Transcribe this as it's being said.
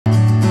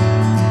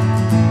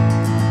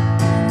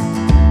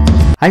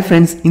Hi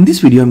friends, in this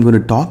video I'm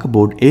going to talk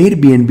about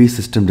Airbnb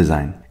system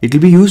design. It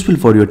will be useful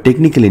for your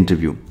technical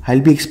interview. I'll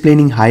be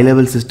explaining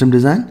high-level system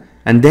design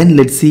and then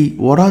let's see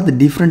what are the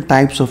different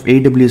types of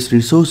AWS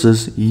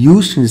resources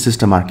used in the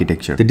system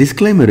architecture. The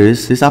disclaimer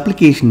is this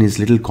application is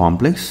little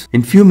complex.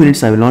 In few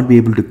minutes I will not be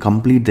able to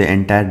complete the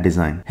entire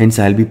design. Hence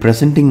I'll be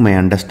presenting my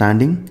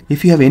understanding.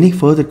 If you have any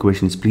further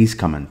questions, please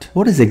comment.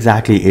 What does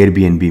exactly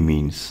Airbnb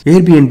means?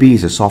 Airbnb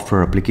is a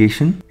software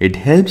application. It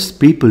helps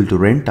people to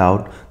rent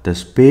out the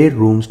spare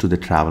rooms to the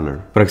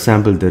traveler. For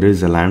example, there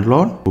is a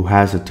landlord who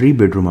has a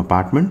 3-bedroom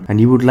apartment and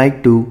he would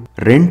like to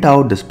rent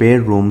out the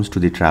spare rooms to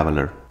the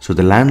traveler. So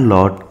the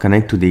landlord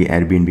connects to the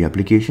Airbnb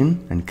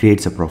application and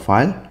creates a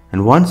profile.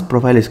 And once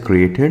profile is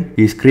created,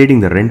 he is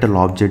creating the rental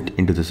object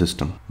into the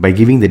system by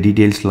giving the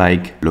details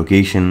like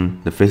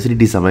location, the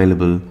facilities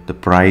available, the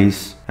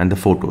price, and the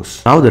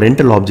photos. Now the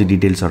rental object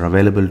details are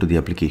available to the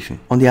application.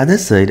 On the other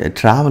side, a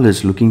traveler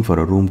is looking for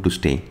a room to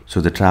stay. So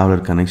the traveler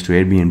connects to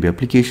Airbnb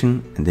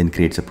application and then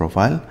creates a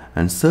profile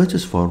and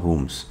searches for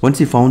rooms. Once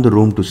he found the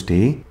room to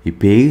stay, he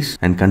pays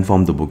and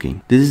confirms the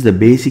booking. This is the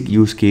basic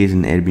use case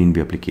in Airbnb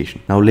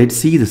application. Now let's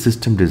see the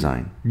system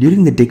design.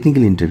 During the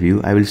technical interview,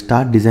 I will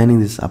start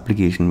designing this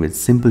application with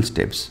simple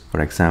steps.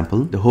 For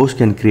example, the host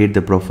can create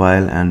the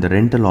profile and the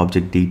rental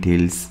object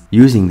details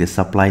using the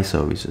supply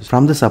services.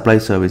 From the supply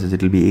services,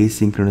 it will be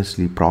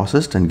asynchronously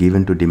processed and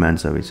given to demand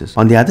services.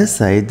 On the other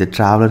side, the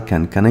traveler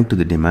can connect to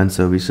the demand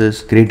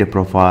services, create a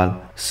profile,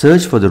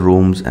 search for the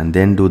rooms and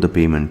then do the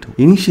payment.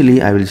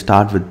 Initially, I will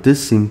start with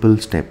this simple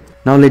step.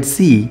 Now let's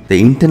see the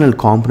internal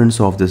components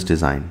of this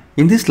design.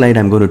 In this slide,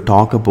 I'm going to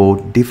talk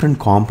about different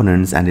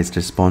components and its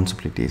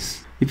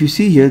responsibilities. If you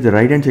see here, the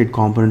right hand side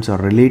components are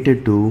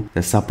related to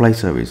the supply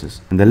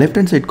services and the left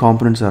hand side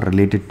components are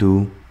related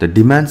to the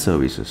demand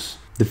services.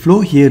 The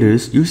flow here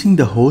is using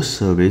the host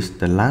service,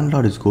 the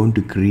landlord is going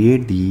to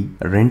create the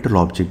rental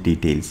object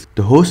details.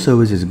 The host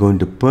service is going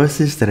to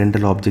persist the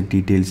rental object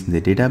details in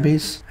the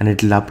database and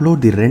it will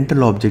upload the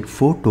rental object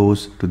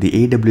photos to the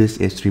AWS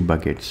S3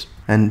 buckets.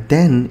 And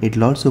then it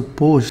will also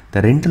post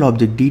the rental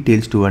object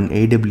details to an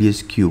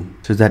AWS queue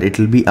so that it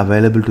will be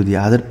available to the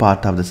other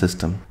part of the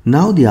system.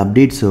 Now the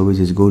update service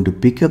is going to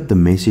pick up the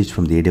message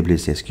from the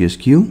AWS SQS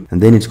queue and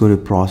then it's going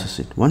to process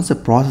it. Once the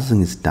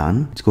processing is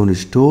done, it's going to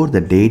store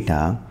the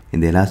data in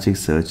the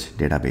Elasticsearch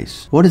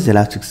database. What is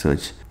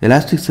Elasticsearch?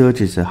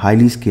 Elasticsearch is a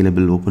highly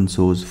scalable open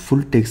source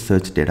full text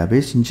search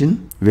database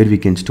engine where we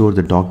can store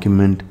the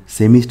document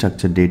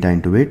semi-structured data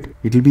into it.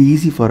 It will be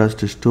easy for us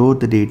to store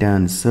the data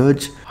and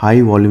search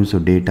high volumes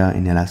of data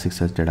in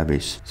Elasticsearch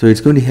database. So it's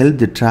going to help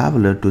the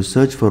traveler to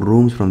search for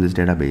rooms from this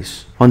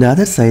database. On the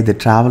other side, the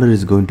traveler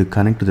is going to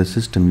connect to the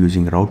system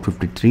using Route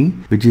 53,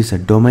 which is a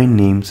domain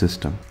name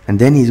system. And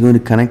then he's going to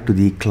connect to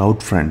the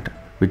CloudFront,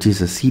 which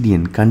is a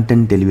CDN,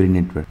 Content Delivery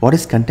Network. What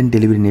is Content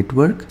Delivery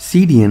Network?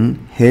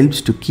 CDN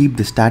helps to keep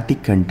the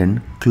static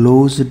content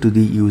closer to the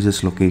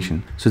user's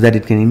location so that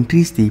it can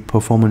increase the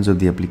performance of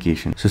the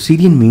application. So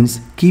CDN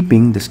means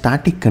keeping the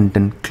static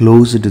content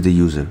closer to the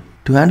user.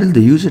 To handle the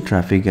user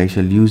traffic, I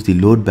shall use the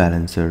load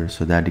balancer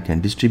so that it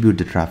can distribute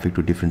the traffic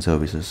to different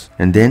services.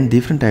 And then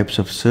different types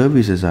of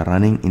services are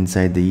running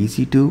inside the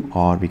EC2,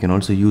 or we can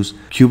also use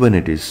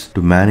Kubernetes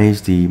to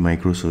manage the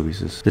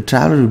microservices. The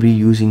traveler will be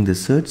using the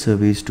search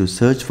service to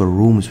search for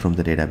rooms from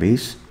the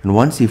database. And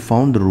once he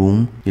found the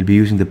room, he'll be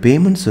using the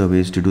payment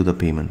service to do the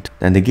payment.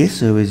 And the guest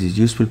service is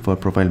useful for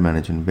profile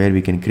management where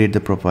we can create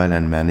the profile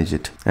and manage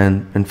it.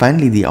 And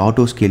finally, the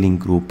auto scaling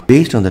group.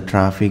 Based on the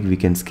traffic, we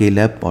can scale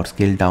up or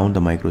scale down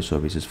the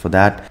microservices. For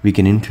that, we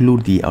can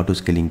include the auto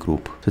scaling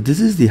group. So this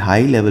is the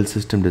high level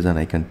system design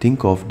I can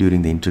think of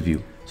during the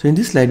interview. So in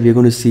this slide, we are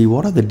going to see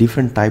what are the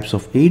different types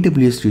of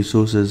AWS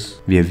resources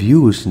we have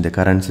used in the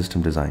current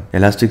system design.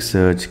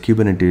 Elasticsearch,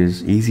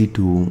 Kubernetes,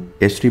 EC2,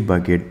 S3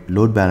 bucket,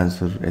 load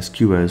balancer,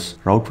 SQS,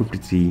 Route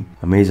 53,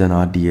 Amazon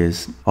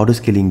RDS,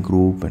 autoscaling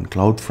group, and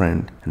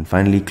CloudFront, and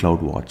finally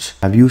CloudWatch.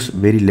 I've used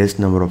very less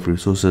number of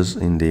resources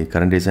in the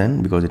current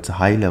design because it's a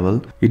high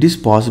level. It is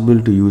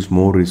possible to use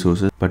more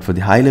resources, but for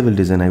the high level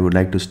design, I would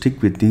like to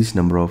stick with these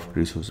number of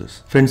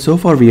resources. Friends, so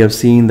far we have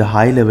seen the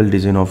high level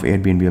design of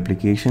Airbnb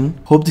application.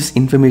 Hope this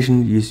information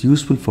is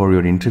useful for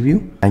your interview.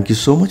 Thank you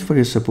so much for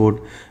your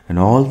support and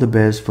all the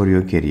best for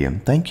your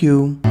career. Thank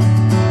you.